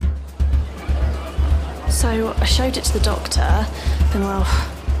So I showed it to the doctor, and well,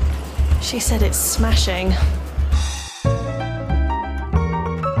 she said it's smashing.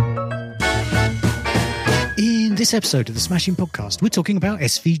 In this episode of the Smashing Podcast, we're talking about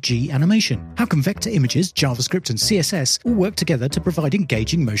SVG animation. How can vector images, JavaScript and CSS all work together to provide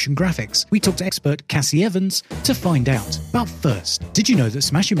engaging motion graphics? We talked to expert Cassie Evans to find out. But first, did you know that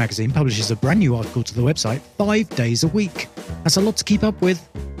Smashing Magazine publishes a brand new article to the website 5 days a week? That's a lot to keep up with,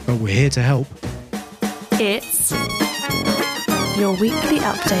 but we're here to help. It's your weekly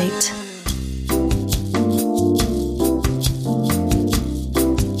update.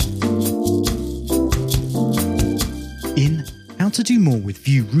 In How to Do More with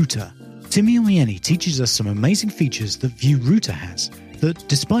Vue Router, Timmy Oyeni teaches us some amazing features that Vue Router has that,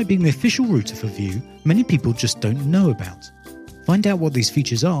 despite being the official router for Vue, many people just don't know about. Find out what these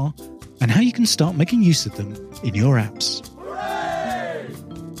features are and how you can start making use of them in your apps. Hooray!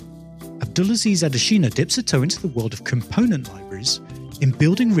 Abdulaziz Adeshina dips a toe into the world of component libraries in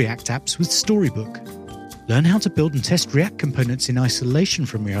building React apps with Storybook. Learn how to build and test React components in isolation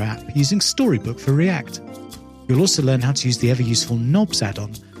from your app using Storybook for React. You'll also learn how to use the ever-useful Knobs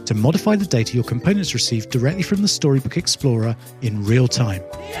add-on to modify the data your components receive directly from the Storybook Explorer in real time.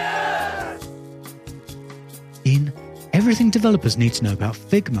 Yeah! In Everything Developers Need to Know About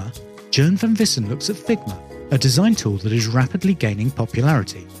Figma, Jern van Vissen looks at Figma, a design tool that is rapidly gaining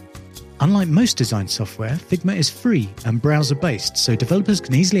popularity. Unlike most design software, Figma is free and browser-based, so developers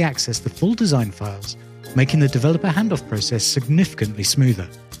can easily access the full design files, making the developer handoff process significantly smoother.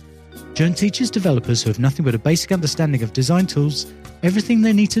 Jern teaches developers who have nothing but a basic understanding of design tools everything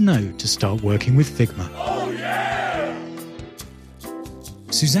they need to know to start working with Figma. Oh, yeah!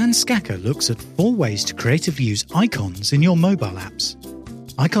 Suzanne Skacker looks at 4 ways to creatively use icons in your mobile apps.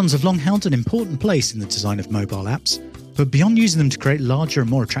 Icons have long held an important place in the design of mobile apps, but beyond using them to create larger and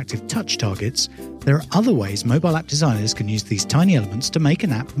more attractive touch targets, there are other ways mobile app designers can use these tiny elements to make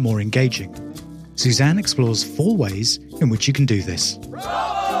an app more engaging. Suzanne explores 4 ways in which you can do this.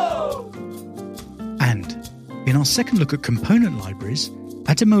 And in our second look at component libraries,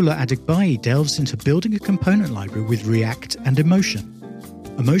 Ademola Adigbayi delves into building a component library with React and Emotion.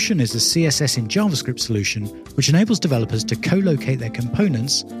 Emotion is a CSS in JavaScript solution which enables developers to co-locate their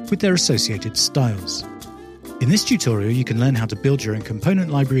components with their associated styles. In this tutorial, you can learn how to build your own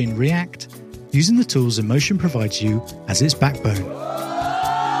component library in React using the tools Emotion provides you as its backbone.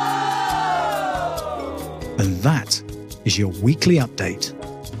 And that is your weekly update.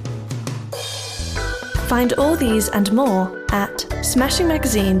 Find all these and more at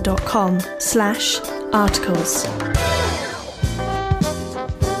smashingmagazine.com/articles.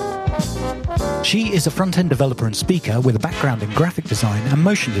 She is a front-end developer and speaker with a background in graphic design and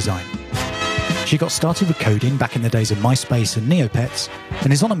motion design. She got started with coding back in the days of MySpace and Neopets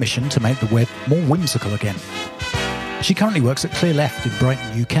and is on a mission to make the web more whimsical again. She currently works at Clearleft in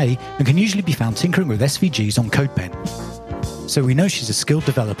Brighton, UK, and can usually be found tinkering with SVGs on CodePen. So we know she's a skilled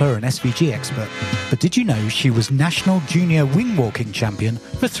developer and SVG expert. But did you know she was National Junior Wing Walking Champion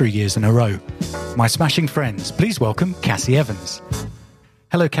for 3 years in a row? My smashing friends, please welcome Cassie Evans.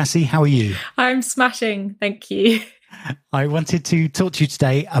 Hello, Cassie. How are you? I'm smashing. Thank you. I wanted to talk to you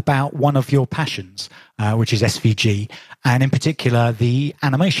today about one of your passions, which is SVG, and in particular, the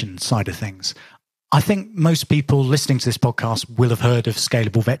animation side of things. I think most people listening to this podcast will have heard of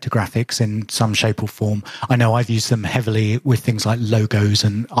scalable vector graphics in some shape or form. I know I've used them heavily with things like logos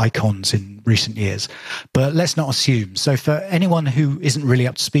and icons in recent years, but let's not assume. So for anyone who isn't really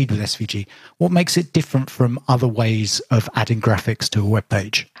up to speed with SVG, what makes it different from other ways of adding graphics to a web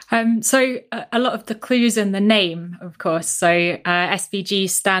page? So a lot of the clues in the name, of course. So SVG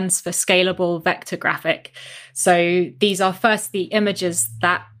stands for Scalable Vector Graphic. So these are first the images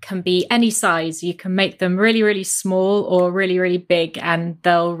that can be any size. You can make them really, really small or really, really big, and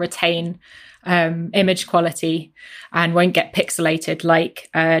they'll retain image quality and won't get pixelated like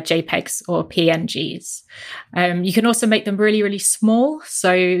JPEGs or PNGs. You can also make them really, really small,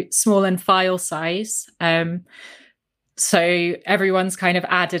 so small in file size. So everyone's kind of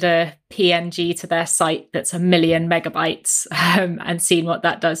added a PNG to their site that's 1 million megabytes and seen what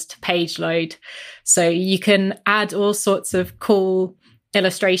that does to page load. So you can add all sorts of cool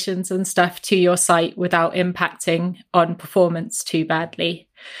illustrations and stuff to your site without impacting on performance too badly.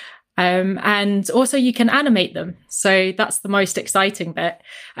 And also you can animate them. So that's the most exciting bit.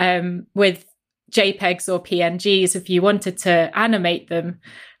 With JPEGs or PNGs, if you wanted to animate them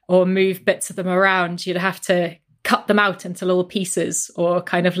or move bits of them around, you'd have to cut them out into little pieces or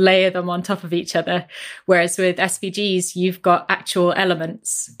kind of layer them on top of each other. Whereas with SVGs, you've got actual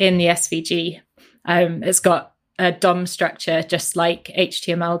elements in the SVG. It's got a DOM structure just like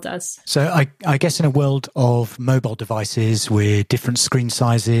HTML does. So I guess in a world of mobile devices with different screen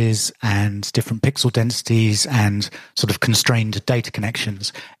sizes and different pixel densities and sort of constrained data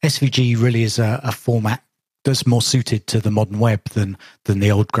connections, SVG really is a format that's more suited to the modern web than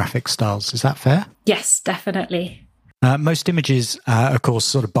the old graphic styles. Is that fair? Yes, definitely. Most images are, of course,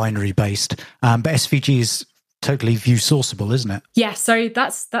 sort of binary based, but SVG is totally view sourceable, isn't it? Yeah, so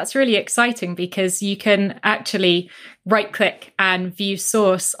that's really exciting because you can actually right click and view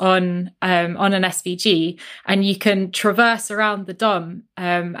source on an SVG, and you can traverse around the DOM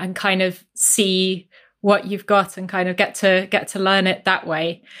and kind of see what you've got and kind of get to learn it that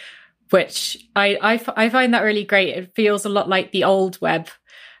way, which I find that really great. It feels a lot like the old web.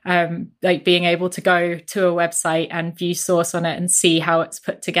 Like being able to go to a website and view source on it and see how it's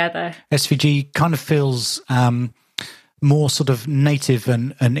put together. SVG kind of feels more sort of native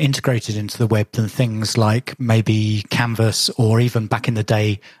and integrated into the web than things like maybe Canvas or even back in the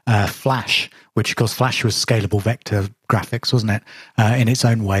day Flash, which of course Flash was scalable vector graphics, wasn't it, in its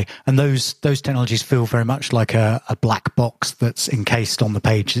own way. And those technologies feel very much like a black box that's encased on the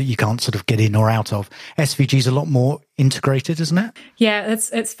page that you can't sort of get in or out of. SVG is a lot more integrated, isn't it? Yeah,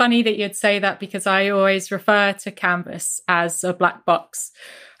 it's funny that you'd say that because I always refer to Canvas as a black box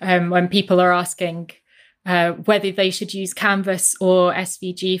when people are asking whether they should use Canvas or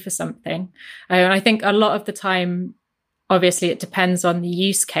SVG for something. And I think a lot of the time, obviously, it depends on the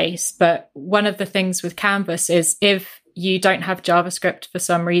use case. But one of the things with Canvas is if you don't have JavaScript for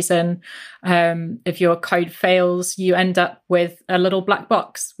some reason, if your code fails, you end up with a little black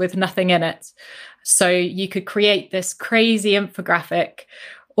box with nothing in it. So you could create this crazy infographic,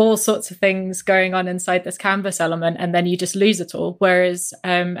 all sorts of things going on inside this Canvas element, and then you just lose it all. Whereas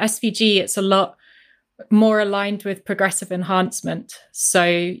SVG, it's a lot more aligned with progressive enhancement.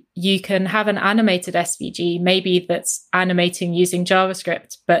 So you can have an animated SVG, maybe that's animating using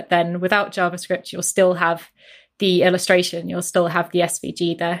JavaScript, but then without JavaScript, you'll still have the illustration, you'll still have the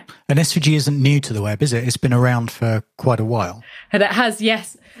SVG there. And SVG isn't new to the web, is it? It's been around for quite a while. And it has,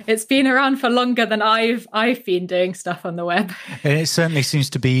 yes. It's been around for longer than I've been doing stuff on the web. And it certainly seems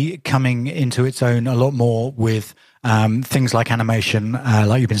to be coming into its own a lot more with things like animation,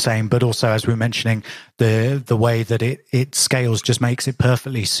 like you've been saying, but also, as we were mentioning, the way that it scales just makes it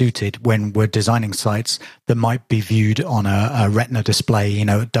perfectly suited when we're designing sites that might be viewed on a retina display,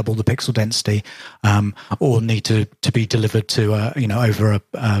 at double the pixel density, or need to be delivered to over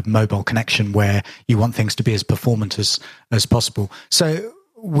a mobile connection where you want things to be as performant as possible. So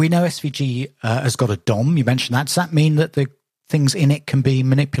we know SVG has got a DOM. You mentioned that. Does that mean that the things in it can be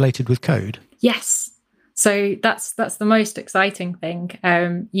manipulated with code? Yes. So that's the most exciting thing.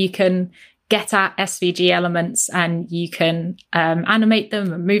 You can get at SVG elements and you can animate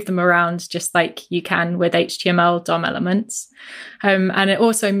them and move them around just like you can with HTML DOM elements. And it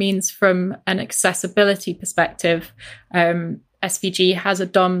also means from an accessibility perspective, SVG has a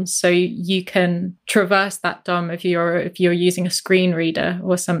DOM, so you can traverse that DOM if you're using a screen reader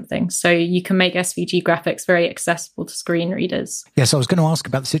or something. So you can make SVG graphics very accessible to screen readers. Yes, I was going to ask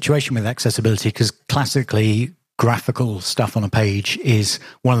about the situation with accessibility, because classically graphical stuff on a page is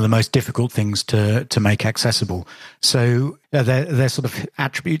one of the most difficult things to make accessible. So are there sort of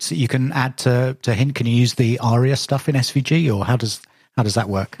attributes that you can add to Hint? Can you use the ARIA stuff in SVG, or how does that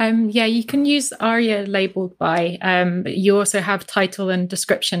work? Yeah, you can use ARIA labeled by. You also have title and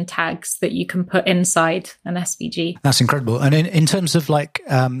description tags that you can put inside an SVG. That's incredible. And in terms of like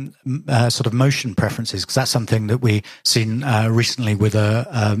sort of motion preferences, because that's something that we've seen recently with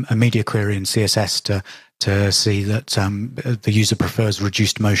a media query in CSS to see that the user prefers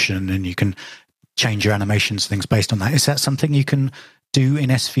reduced motion, and you can change your animations, things based on that. Is that something you can do in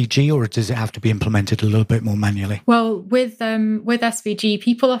SVG, or does it have to be implemented a little bit more manually? Well, with SVG,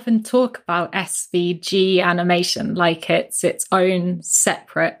 people often talk about SVG animation like it's its own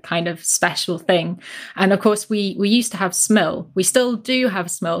separate kind of special thing. And of course, we used to have SMIL. We still do have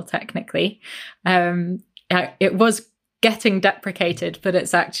SMIL technically. It was getting deprecated, but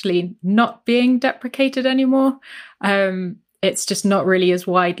it's actually not being deprecated anymore. It's just not really as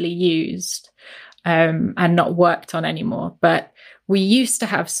widely used and not worked on anymore. But we used to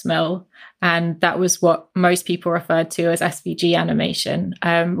have SMIL, and that was what most people referred to as SVG animation.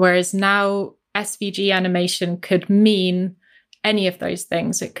 Whereas now SVG animation could mean any of those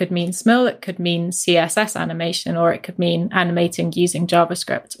things. It could mean SMIL, it could mean CSS animation, or it could mean animating using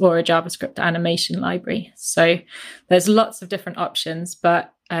JavaScript or a JavaScript animation library. So there's lots of different options,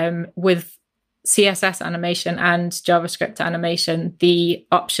 but with CSS animation and JavaScript animation, the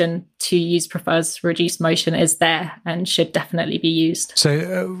option to use prefers reduced motion is there and should definitely be used.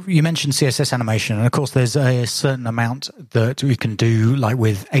 So you mentioned CSS animation, and of course there's a certain amount that we can do, like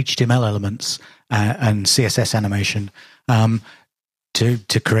with HTML elements and CSS animation,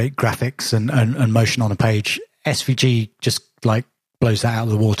 to create graphics and motion on a page. SVG just like blows that out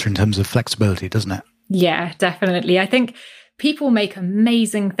of the water in terms of flexibility, doesn't it? Yeah, definitely. I think people make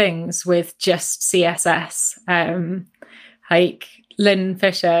amazing things with just CSS. Like Lynn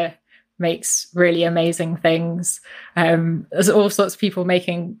Fisher makes really amazing things. There's all sorts of people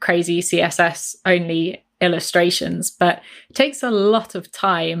making crazy CSS only illustrations, but it takes a lot of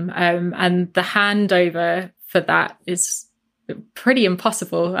time. And the handover for that is pretty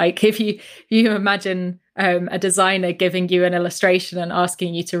impossible. Like if you imagine a designer giving you an illustration and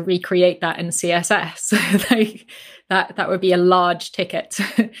asking you to recreate that in CSS, like that would be a large ticket.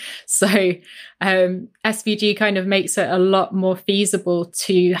 So SVG kind of makes it a lot more feasible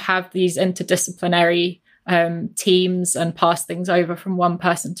to have these interdisciplinary teams and pass things over from one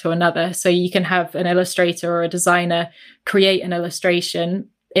person to another. So you can have an illustrator or a designer create an illustration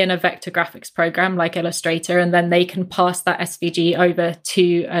in a vector graphics program like Illustrator, and then they can pass that SVG over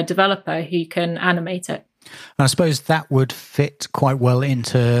to a developer who can animate it. And I suppose that would fit quite well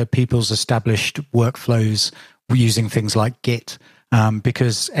into people's established workflows using things like Git,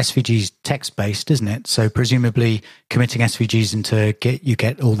 because SVG is text-based, isn't it? So presumably committing SVGs into Git, you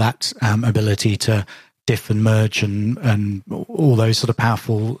get all that ability to diff and merge and all those sort of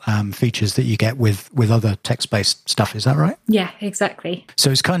powerful features that you get with other text-based stuff. Is that right? Yeah, exactly.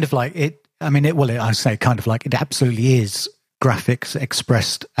 So it's kind of like it. I mean, I say kind of like it absolutely is graphics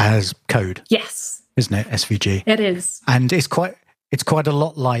expressed as code. Yes, isn't it? SVG. It is, and it's quite a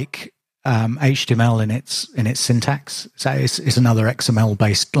lot like HTML in its syntax. So it's another XML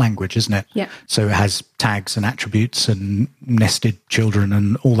based language, isn't it? Yeah. So it has tags and attributes and nested children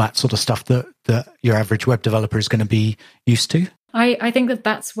and all that sort of stuff that your average web developer is going to be used to. I think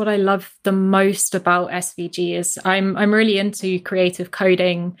that's what I love the most about SVG is I'm really into creative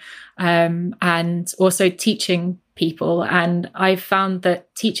coding and also teaching people. And I've found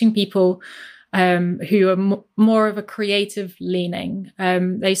that teaching people who are more of a creative leaning,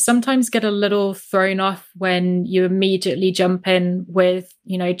 they sometimes get a little thrown off when you immediately jump in with,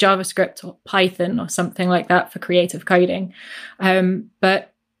 JavaScript or Python or something like that for creative coding.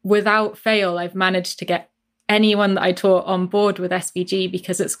 But without fail, I've managed to get anyone that I taught on board with SVG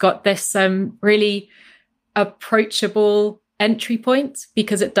because it's got this really approachable entry point,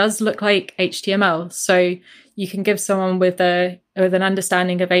 because it does look like HTML. So you can give someone with an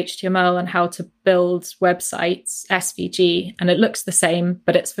understanding of HTML and how to build websites SVG, and it looks the same,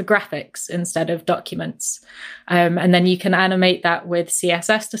 but it's for graphics instead of documents. And then you can animate that with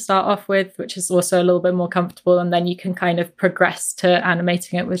CSS to start off with, which is also a little bit more comfortable. And then you can kind of progress to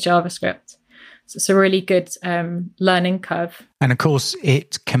animating it with JavaScript. So it's a really good learning curve. And of course,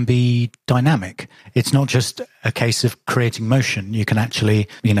 it can be dynamic. It's not just a case of creating motion. You can actually,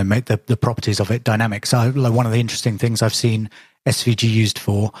 make the properties of it dynamic. So one of the interesting things I've seen SVG used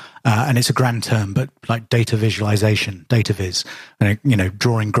for, and it's a grand term, but like data visualization, data viz, and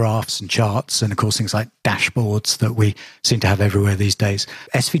drawing graphs and charts, and of course things like dashboards that we seem to have everywhere these days.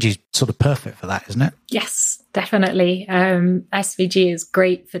 SVG is sort of perfect for that, isn't it? Yes, definitely. SVG is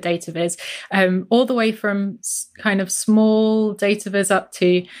great for data viz, all the way from kind of small data viz up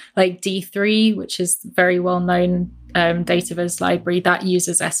to like D3, which is very well known data viz library that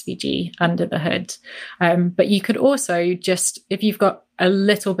uses SVG under the hood. But you could also just, if you've got a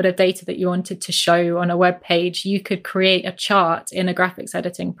little bit of data that you wanted to show on a web page, you could create a chart in a graphics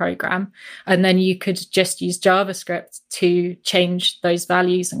editing program, and then you could just use JavaScript to change those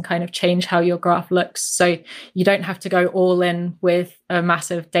values and kind of change how your graph looks. So you don't have to go all in with a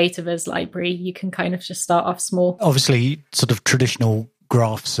massive data viz library. You can kind of just start off small. Obviously, sort of traditional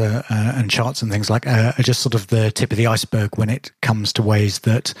graphs and charts and things like are just sort of the tip of the iceberg when it comes to ways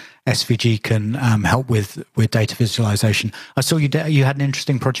that SVG can help with data visualization. I saw you had an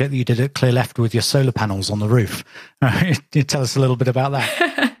interesting project that you did at Clearleft with your solar panels on the roof. You tell us a little bit about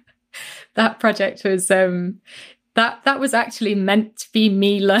that. That project was that was actually meant to be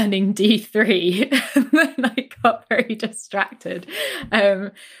me learning D3, and then I got very distracted.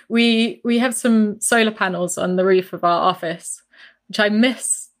 We have some solar panels on the roof of our office, which I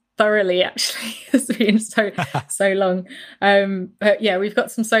miss thoroughly, actually. It's been so long. But yeah, we've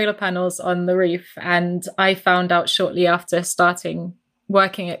got some solar panels on the roof, and I found out shortly after starting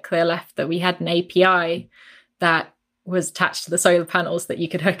working at Clearleft that we had an API that was attached to the solar panels that you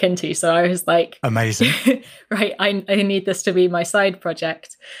could hook into. So I was like, amazing. Right, I need this to be my side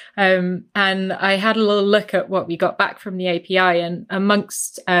project. And I had a little look at what we got back from the API, and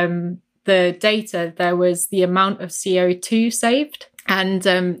amongst the data, there was the amount of CO2 saved, and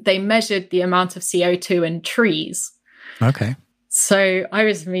they measured the amount of CO2 in trees. Okay. So I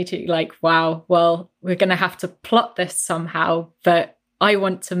was immediately like, wow, well, we're going to have to plot this somehow, but I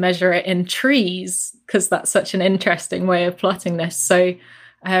want to measure it in trees because that's such an interesting way of plotting this. So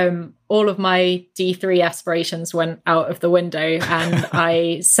all of my D3 aspirations went out of the window, and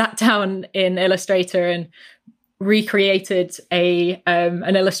I sat down in Illustrator and recreated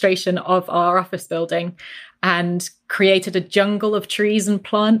an illustration of our office building and created a jungle of trees and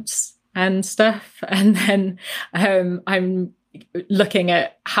plants and stuff. And then I'm looking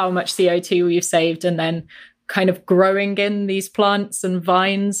at how much CO2 we've saved and then kind of growing in these plants and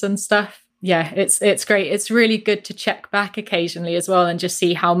vines and stuff. Yeah, it's great. It's really good to check back occasionally as well and just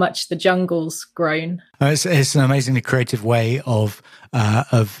see how much the jungle's grown. It's an amazingly creative way of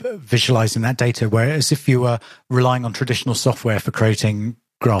visualizing that data, whereas if you were relying on traditional software for creating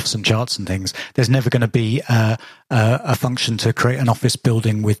graphs and charts and things, there's never going to be a function to create an office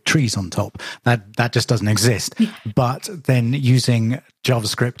building with trees on top. That just doesn't exist. Yeah. But then using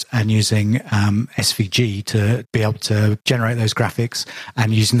JavaScript and using SVG to be able to generate those graphics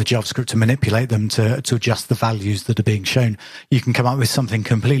and using the JavaScript to manipulate them to adjust the values that are being shown, you can come up with something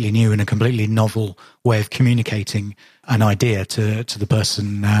completely new and a completely novel way of communicating an idea to the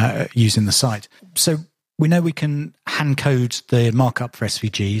person using the site. So we know we can hand code the markup for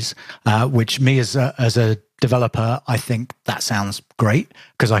SVGs, which me as a developer, I think that sounds great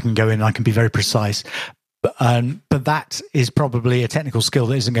because I can go in and I can be very precise. But that is probably a technical skill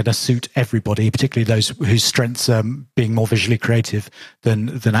that isn't going to suit everybody, particularly those whose strengths are being more visually creative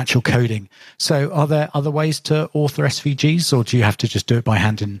than actual coding. So are there other ways to author SVGs, or do you have to just do it by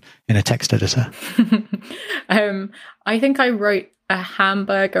hand in a text editor? I think I wrote a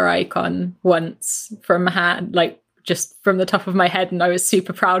hamburger icon once from hand, like just from the top of my head, and I was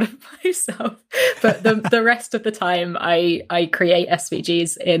super proud of myself. But the rest of the time I create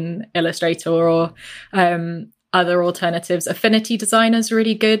SVGs in Illustrator or other alternatives. Affinity Designer is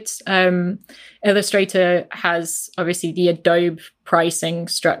really good. Illustrator has obviously the Adobe pricing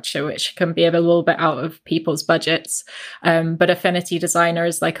structure, which can be a little bit out of people's budgets. But Affinity Designer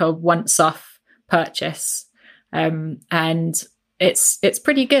is like a once-off purchase. And it's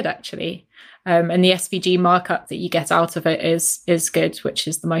pretty good actually. And the SVG markup that you get out of it is good, which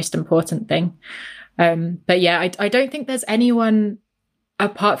is the most important thing. But yeah, I don't think there's anyone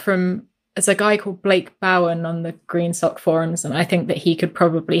apart from, there's a guy called Blake Bowen on the GreenSock forums, and I think that he could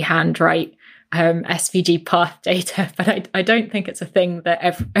probably handwrite SVG path data, but I don't think it's a thing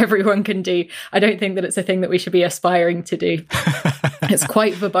that everyone can do. I don't think that it's a thing that we should be aspiring to do. It's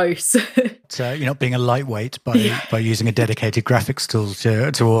quite verbose. You're not being a lightweight by using a dedicated graphics tool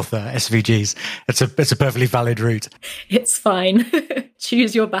to author SVGs. It's a perfectly valid route. It's fine.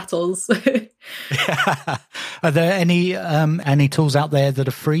 Choose your battles. Yeah. Are there any tools out there that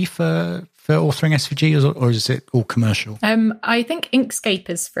are free for authoring SVG, or is it all commercial? I think Inkscape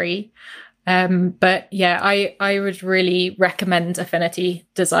is free. But yeah, I would really recommend Affinity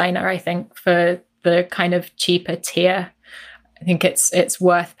Designer, I think, for the kind of cheaper tier. I think it's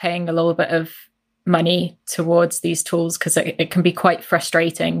worth paying a little bit of money towards these tools because it can be quite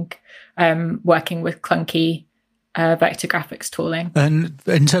frustrating working with clunky vector graphics tooling. And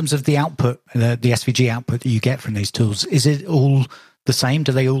in terms of the output, the SVG output that you get from these tools, is it all the same?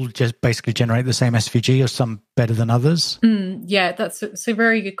 Do they all just basically generate the same SVG, or some better than others? Yeah, that's a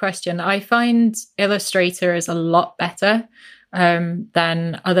very good question. I find Illustrator is a lot better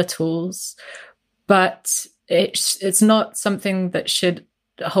than other tools, but it's not something that should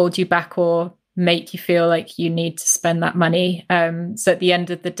hold you back or make you feel like you need to spend that money. So at the end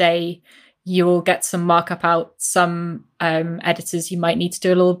of the day, you will get some markup out. Some editors, you might need to do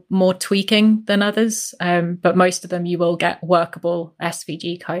a little more tweaking than others, but most of them you will get workable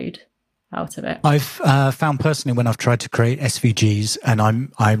SVG code out of it. I've found personally when I've tried to create SVGs and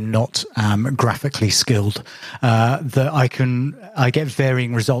I'm not graphically skilled, that I get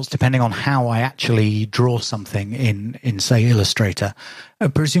varying results depending on how I actually draw something in say Illustrator.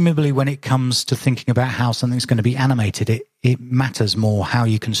 Presumably when it comes to thinking about how something's going to be animated, it matters more how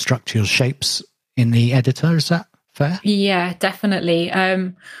you construct your shapes in the editor. Is that fair? Yeah, definitely.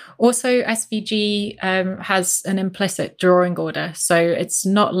 Also, SVG has an implicit drawing order, so it's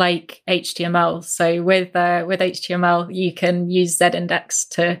not like HTML. So with HTML, you can use Z-index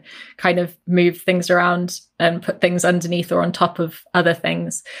to kind of move things around and put things underneath or on top of other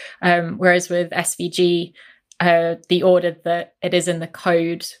things. Whereas with SVG, the order that it is in the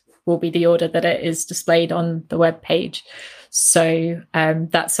code will be the order that it is displayed on the web page. So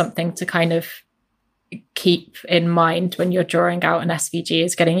that's something to kind of keep in mind when you're drawing out an SVG,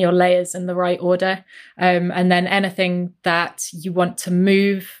 is getting your layers in the right order. And then anything that you want to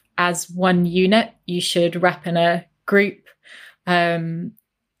move as one unit, you should rep in a group.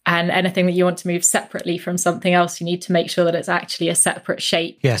 And anything that you want to move separately from something else, you need to make sure that it's actually a separate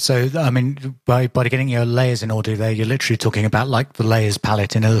shape. Yeah, so I mean, by getting your layers in order there, you're literally talking about like the layers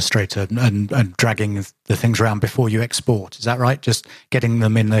palette in Illustrator and dragging the things around before you export. Is that right? Just getting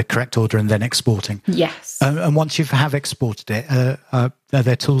them in the correct order and then exporting. Yes. And once you have exported it, are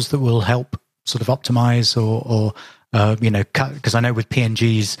there tools that will help sort of optimize or cut? Because I know with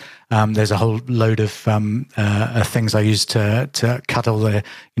PNGs, there's a whole load of things I use to cut all the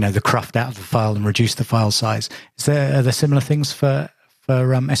the cruft out of the file and reduce the file size. Are there similar things for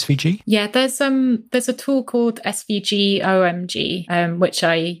SVG? Yeah, there's a tool called SVG OMG, which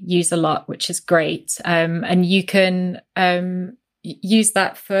I use a lot, which is great, and you can use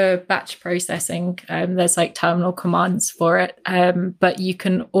that for batch processing. There's like terminal commands for it, but you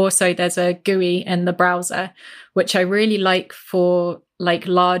can also, there's a GUI in the browser which I really like for like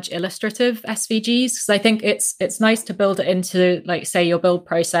large illustrative SVGs, because I think it's nice to build it into, like, say, your build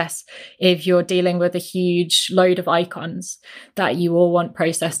process if you're dealing with a huge load of icons that you all want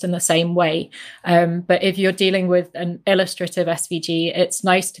processed in the same way. But if you're dealing with an illustrative SVG, it's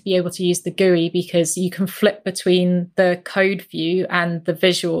nice to be able to use the GUI, because you can flip between the code view and the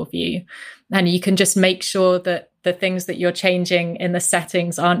visual view, and you can just make sure that the things that you're changing in the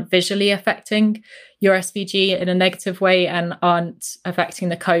settings aren't visually affecting your SVG in a negative way and aren't affecting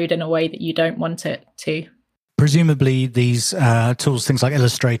the code in a way that you don't want it to. Presumably these tools, things like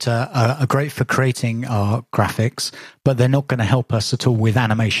Illustrator, are great for creating our graphics, but they're not going to help us at all with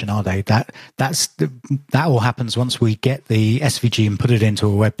animation, are they? That all happens once we get the SVG and put it into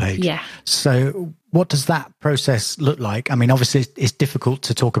a web page. Yeah. So what does that process look like? I mean, obviously it's difficult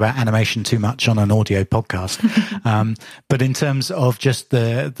to talk about animation too much on an audio podcast, but in terms of just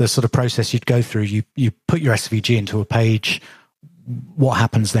the sort of process you'd go through, you put your SVG into a page. What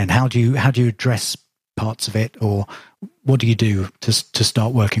happens then? How do you address parts of it, or what do you do to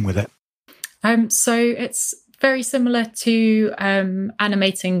start working with it? So it's very similar to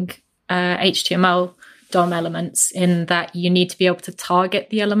animating HTML DOM elements, in that you need to be able to target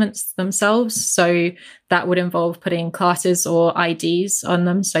the elements themselves. So that would involve putting classes or IDs on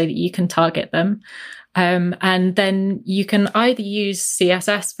them so that you can target them. And then you can either use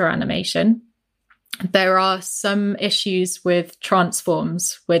CSS for animation. There are some issues with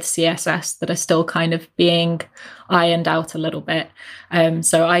transforms with CSS that are still kind of being ironed out a little bit.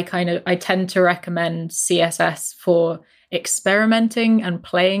 So I tend to recommend CSS for experimenting and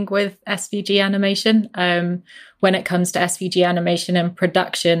playing with SVG animation. When it comes to SVG animation in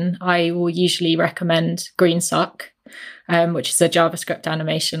production, I will usually recommend GreenSock, which is a JavaScript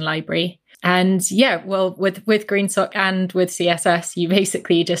animation library. And yeah, well, with GreenSock and with CSS, you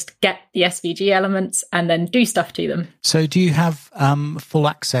basically just get the SVG elements and then do stuff to them. So do you have full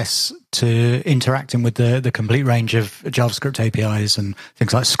access to interacting with the complete range of JavaScript APIs and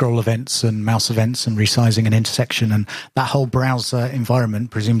things like scroll events and mouse events and resizing and intersection and that whole browser environment?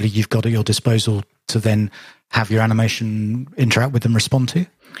 Presumably you've got at your disposal to then have your animation interact with and respond to?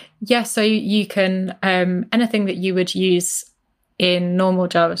 Yeah, so you can, anything that you would use in normal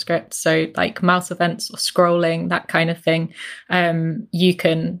JavaScript, so like mouse events or scrolling, that kind of thing, you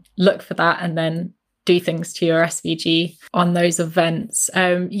can look for that and then do things to your SVG on those events.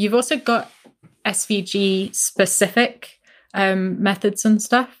 You've also got SVG specific methods and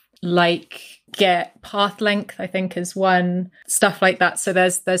stuff, like get path length, I think, is one, stuff like that. So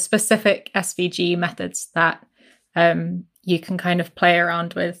there's specific SVG methods that you can kind of play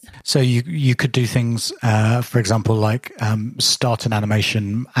around with. So you could do things, for example, like start an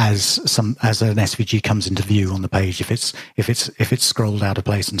animation as an SVG comes into view on the page if it's scrolled out of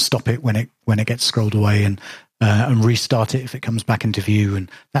place, and stop it when it gets scrolled away, and restart it if it comes back into view,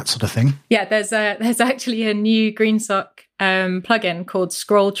 and that sort of thing. Yeah, there's actually a new GreenSock plugin called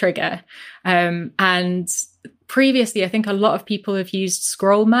Scroll Trigger, and previously I think a lot of people have used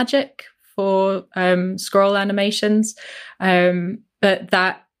Scroll Magic for scroll animations, but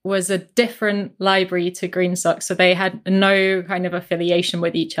that was a different library to GreenSock, so they had no kind of affiliation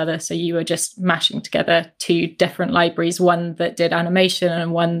with each other, so you were just mashing together two different libraries, one that did animation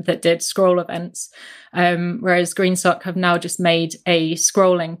and one that did scroll events, whereas GreenSock have now just made a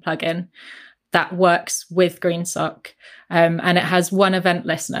scrolling plugin that works with GreenSock, and it has one event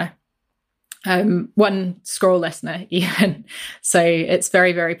listener. one scroll listener even. So it's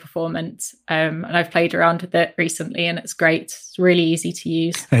very, very performant. And I've played around with it recently and it's great. It's really easy to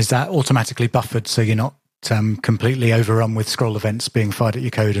use. And is that automatically buffered so you're not completely overrun with scroll events being fired at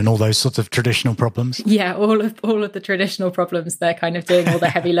your code and all those sorts of traditional problems? Yeah, all of the traditional problems. They're kind of doing all the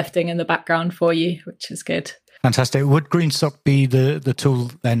heavy lifting in the background for you, which is good. Fantastic. Would GreenSock be the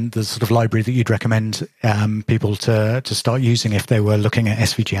tool then, the sort of library that you'd recommend people to start using if they were looking at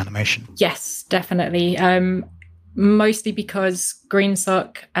SVG animation? Yes, definitely. Mostly because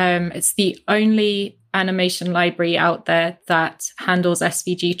GreenSock, it's the only animation library out there that handles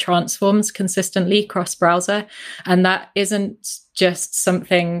SVG transforms consistently cross-browser. And that isn't just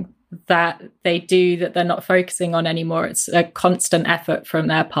something that they do that they're not focusing on anymore. It's a constant effort from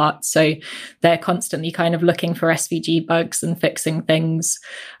their part. So they're constantly kind of looking for SVG bugs and fixing things.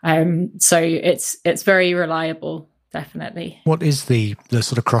 So it's very reliable, definitely. What is the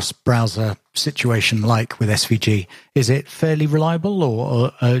sort of cross-browser situation like with SVG? Is it fairly reliable,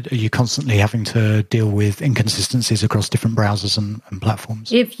 or are you constantly having to deal with inconsistencies across different browsers and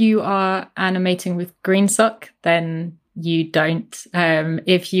platforms? If you are animating with GreenSock, then you don't.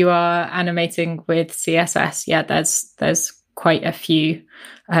 If you are animating with CSS, yeah, there's quite a few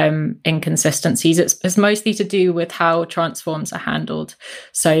inconsistencies. It's mostly to do with how transforms are handled.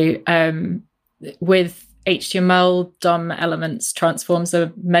 So with HTML DOM elements, transforms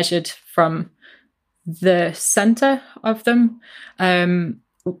are measured from the center of them.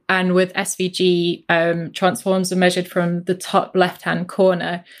 And with SVG, transforms are measured from the top left-hand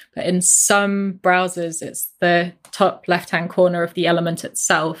corner. But in some browsers, it's the top left-hand corner of the element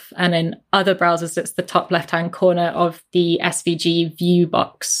itself. And in other browsers, it's the top left-hand corner of the SVG view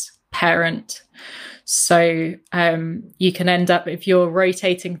box parent. So you can end up, if you're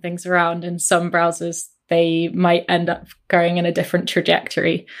rotating things around in some browsers, they might end up going in a different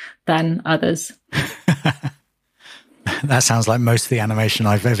trajectory than others. That sounds like most of the animation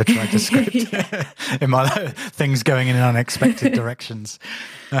I've ever tried to script in my life, things going in unexpected directions.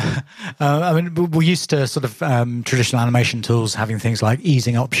 I mean, we're used to sort of traditional animation tools having things like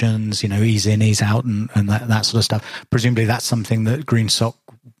easing options, ease in, ease out, and that sort of stuff. Presumably that's something that GreenSock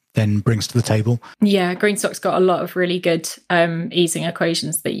then brings to the table. Yeah, GreenSock's got a lot of really good easing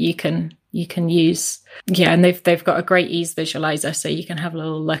equations that you can use. Yeah, and they've got a great ease visualizer, so you can have a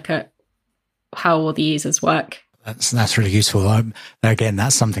little look at how all the eases work. That's really useful. Again,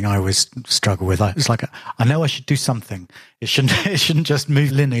 that's something I always struggle with. It's like, I know I should do something. It shouldn't just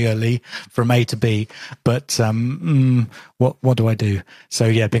move linearly from A to B. But what do I do? So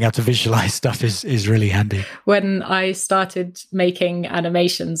yeah, being able to visualize stuff is really handy. When I started making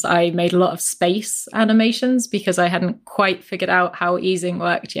animations, I made a lot of space animations because I hadn't quite figured out how easing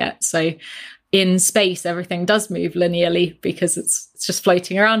worked yet. So in space, everything does move linearly because it's just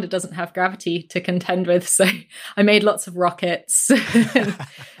floating around. It doesn't have gravity to contend with. So I made lots of rockets,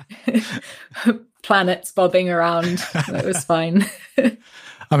 planets bobbing around. It was fine.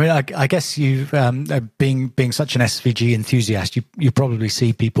 I mean, I guess you, being such an SVG enthusiast, you probably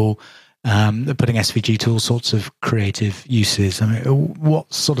see people putting SVG to all sorts of creative uses. I mean,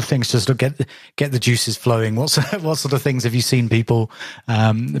 what sort of things just to get the juices flowing? What sort of things have you seen people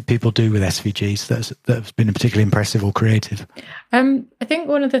do with SVGs that's been particularly impressive or creative? I think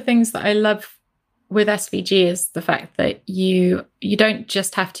one of the things that I love with SVG is the fact that you don't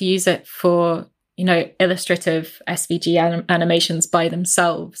just have to use it for illustrative SVG animations by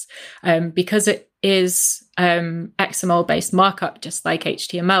themselves, because it is XML based markup, just like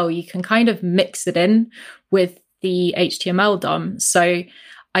HTML. You can kind of mix it in with the HTML DOM. So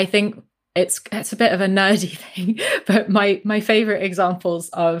I think it's a bit of a nerdy thing, but my favorite examples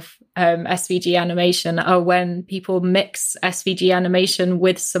of SVG animation are when people mix SVG animation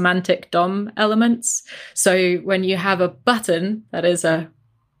with semantic DOM elements. So when you have a button that is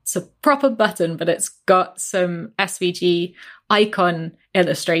it's a proper button, but it's got some SVG icon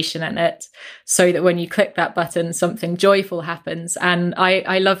illustration in it, so that when you click that button, something joyful happens. And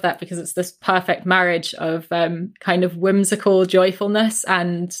I love that because it's this perfect marriage of kind of whimsical joyfulness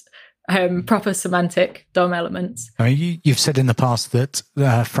and proper semantic DOM elements. I mean, you've said in the past that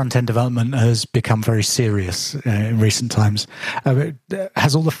front-end development has become very serious in recent times.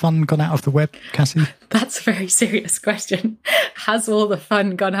 Has all the fun gone out of the web, Cassie? That's a very serious question. Has all the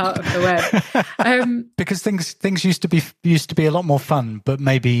fun gone out of the web? Because things used to be a lot more fun, but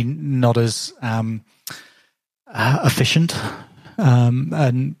maybe not as efficient.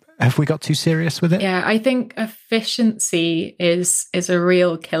 And have we got too serious with it? Yeah, I think efficiency is a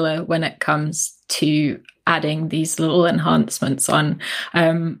real killer when it comes to adding these little enhancements on.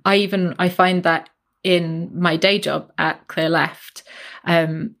 I find that in my day job at Clear Left,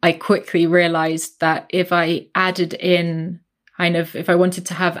 I quickly realized that if I added in if I wanted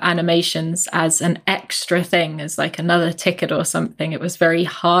to have animations as an extra thing, as like another ticket or something, it was very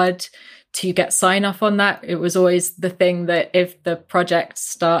hard to get sign off on that. It was always the thing that if the project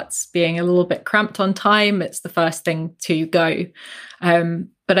starts being a little bit cramped on time, it's the first thing to go.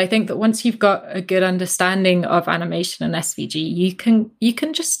 But I think that once you've got a good understanding of animation and SVG, you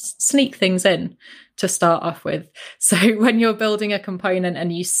can just sneak things in to start off with. So when you're building a component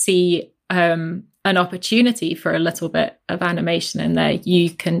and you see an opportunity for a little bit of animation in there, you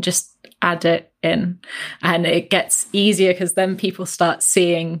can just add it in, and it gets easier because then people start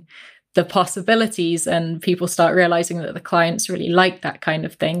seeing the possibilities and people start realizing that the clients really like that kind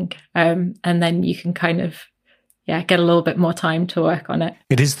of thing. And then you can kind of, get a little bit more time to work on it.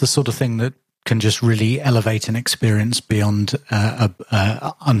 It is the sort of thing that can just really elevate an experience beyond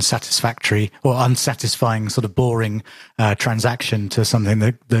unsatisfactory or unsatisfying sort of boring transaction to something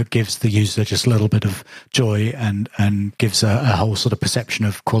that gives the user just a little bit of joy and gives a whole sort of perception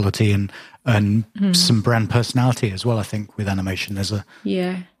of quality and some brand personality as well. I think with animation, there's a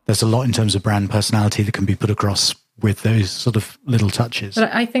lot in terms of brand personality that can be put across with those sort of little touches.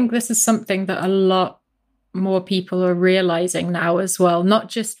 But I think this is something that a lot more people are realizing now as well, not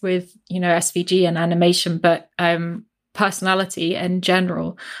just with SVG and animation, but personality in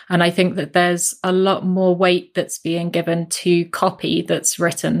general. And I think that there's a lot more weight that's being given to copy that's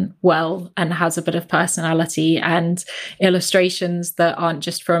written well and has a bit of personality, and illustrations that aren't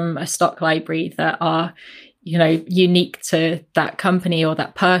just from a stock library, that are unique to that company or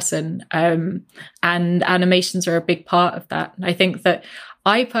that person. And animations are a big part of that. And I think that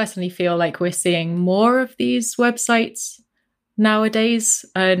I personally feel like we're seeing more of these websites nowadays.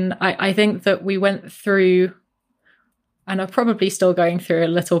 And I think that we went through, and are probably still going through, a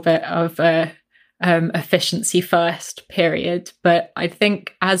little bit of a efficiency first period. But I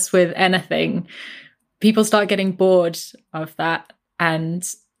think, as with anything, people start getting bored of that. And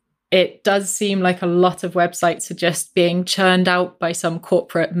it does seem like a lot of websites are just being churned out by some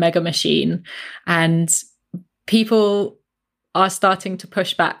corporate mega machine. And people are starting to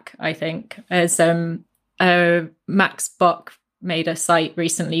push back, I think. As Max Bock made a site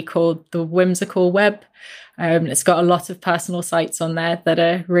recently called The Whimsical Web. It's got a lot of personal sites on there that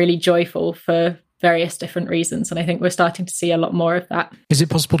are really joyful for various different reasons. And I think we're starting to see a lot more of that. Is it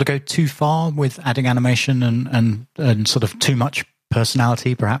possible to go too far with adding animation and sort of too much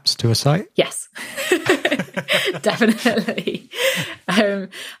personality perhaps to a site? Yes, definitely.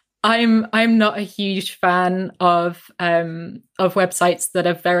 I'm not a huge fan of websites that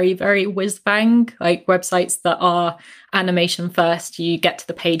are very, very whiz bang, like websites that are animation first. You get to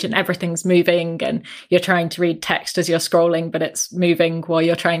the page and everything's moving, and you're trying to read text as you're scrolling, but it's moving while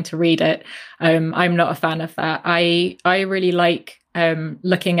you're trying to read it. I'm not a fan of that. I really like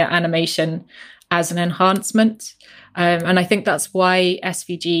looking at animation as an enhancement, and I think that's why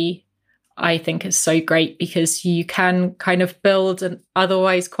SVG, I think, is so great, because you can kind of build an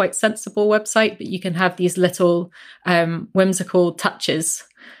otherwise quite sensible website, but you can have these little whimsical touches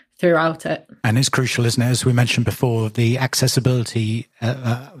throughout it. And it's crucial, isn't it? As we mentioned before, the accessibility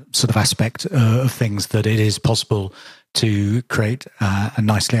sort of aspect of things, that it is possible to create a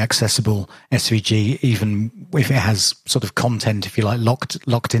nicely accessible SVG, even if it has sort of content, if you like,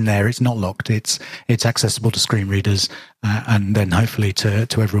 locked in there. It's not locked. It's accessible to screen readers and then hopefully to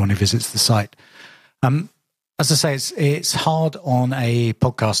everyone who visits the site. As I say, it's hard on a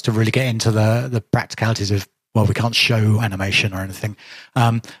podcast to really get into the practicalities of, well, we can't show animation or anything.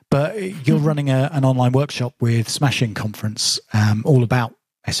 But you're running an online workshop with Smashing Conference all about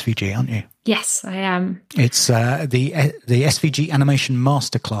SVG, aren't you? Yes, I am. It's the SVG Animation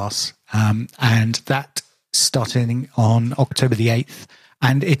Masterclass, and that starting on October the 8th.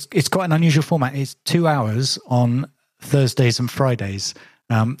 And it's quite an unusual format. It's 2 hours on Thursdays and Fridays.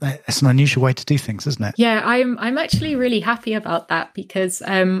 It's an unusual way to do things, isn't it? Yeah, I'm actually really happy about that, because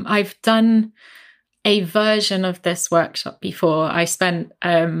I've done a version of this workshop before. I spent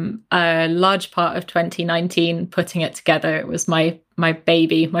a large part of 2019 putting it together. It was my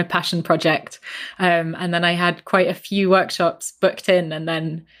baby, my passion project. And then I had quite a few workshops booked in, and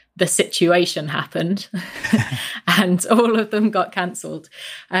then the situation happened and all of them got cancelled.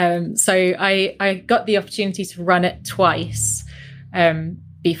 So I got the opportunity to run it twice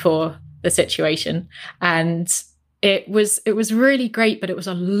before the situation. And it was really great, but it was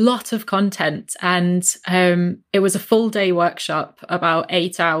a lot of content, and it was a full day workshop, about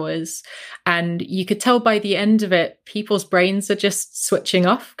 8 hours. And you could tell by the end of it, people's brains are just switching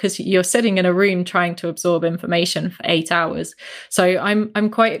off, because you're sitting in a room trying to absorb information for 8 hours. So I'm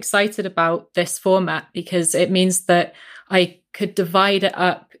quite excited about this format, because it means that I could divide it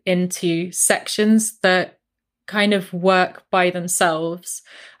up into sections that kind of work by themselves.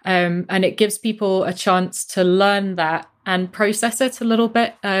 And it gives people a chance to learn that and process it a little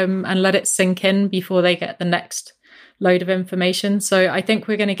bit, and let it sink in before they get the next load of information. So I think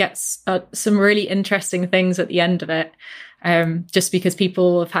we're going to get some really interesting things at the end of it, just because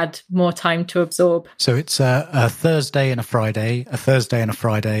people have had more time to absorb. So it's a Thursday and a Friday, a Thursday and a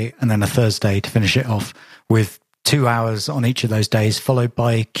Friday, and then a Thursday to finish it off, with 2 hours on each of those days, followed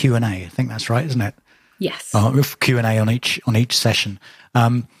by Q&A. I think that's right, isn't it? Yes. With Q&A on each session.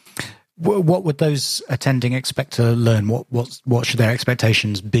 What would those attending expect to learn? What should their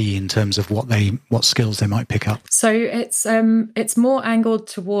expectations be in terms of what skills they might pick up? So it's more angled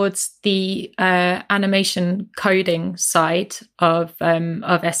towards the animation coding side of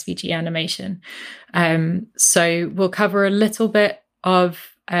SVG animation. So we'll cover a little bit of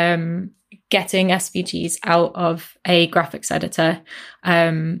getting SVGs out of a graphics editor,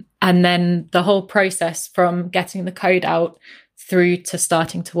 and then the whole process from getting the code out through to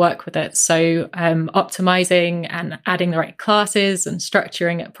starting to work with it. So optimizing and adding the right classes and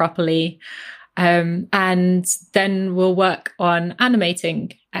structuring it properly. And then we'll work on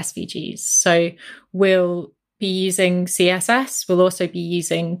animating SVGs. So we'll be using CSS. We'll also be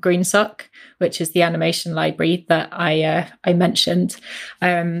using GreenSock, which is the animation library that I mentioned.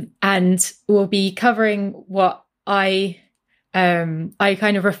 And we'll be covering what I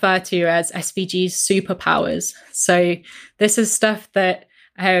kind of refer to as SVG's superpowers. So this is stuff that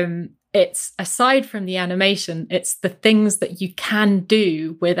it's aside from the animation, it's the things that you can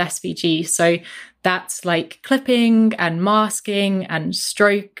do with SVG. So that's like clipping and masking and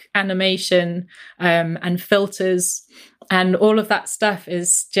stroke animation, and filters. And all of that stuff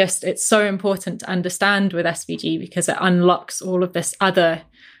is just, it's so important to understand with SVG because it unlocks all of this other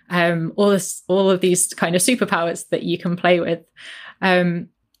all of these kind of superpowers that you can play with. And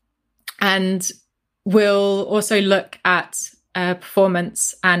we'll also look at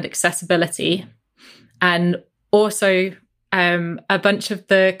performance and accessibility, and also a bunch of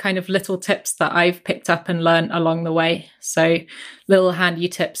the kind of little tips that I've picked up and learned along the way. So little handy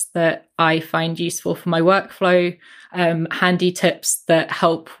tips that I find useful for my workflow, handy tips that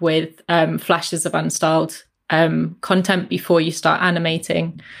help with flashes of unstyled content before you start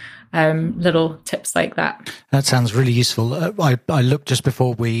animating, little tips like that. That sounds really useful. I looked just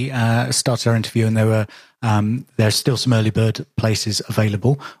before we started our interview, and there's still some early bird places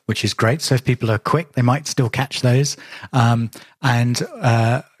available, which is great. So if people are quick, they might still catch those. And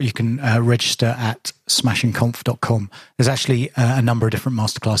you can register at smashingconf.com. There's actually a number of different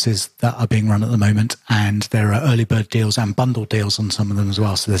masterclasses that are being run at the moment, and there are early bird deals and bundle deals on some of them as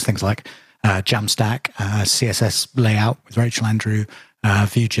well. So there's things like Jamstack, CSS layout with Rachel Andrew,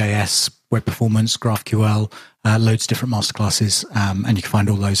 Vue.js, web performance, GraphQL, loads of different masterclasses, and you can find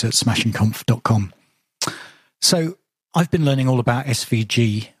all those at smashingconf.com. So I've been learning all about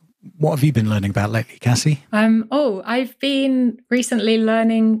SVG. What have you been learning about lately, Cassie? I've been recently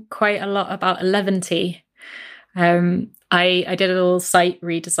learning quite a lot about Eleventy. I did a little site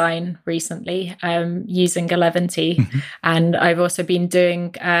redesign recently using Eleventy, and I've also been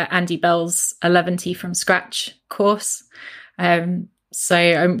doing Andy Bell's Eleventy from Scratch course. So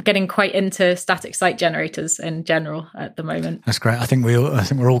I'm getting quite into static site generators in general at the moment. That's great. I think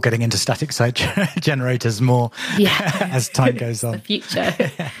we're all getting into static site generators more as time goes on. The future.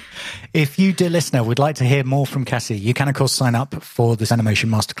 If you, dear listener, would like to hear more from Cassie, you can, of course, sign up for this animation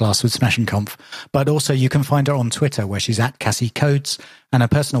masterclass with Smashing Conf, but also you can find her on Twitter, where she's at Cassie Codes, and her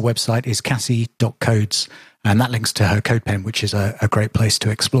personal website is cassie.codes, and that links to her CodePen, which is a great place to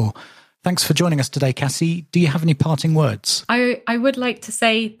explore. Thanks for joining us today, Cassie. Do you have any parting words? I would like to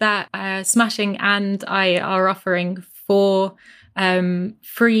say that Smashing and I are offering 4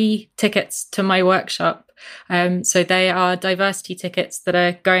 free tickets to my workshop. So they are diversity tickets that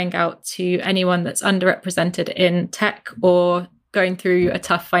are going out to anyone that's underrepresented in tech or going through a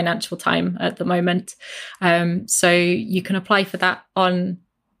tough financial time at the moment. So you can apply for that on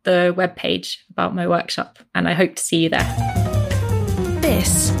the webpage about my workshop, and I hope to see you there.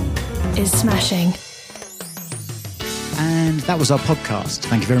 This is Smashing. And that was our podcast.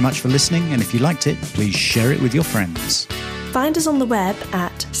 Thank you very much for listening. And if you liked it, please share it with your friends. Find us on the web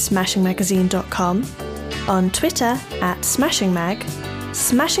at smashingmagazine.com, on Twitter at smashingmag,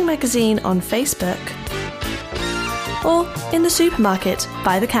 Smashing Magazine on Facebook, or in the supermarket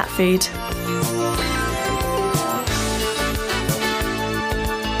by the cat food.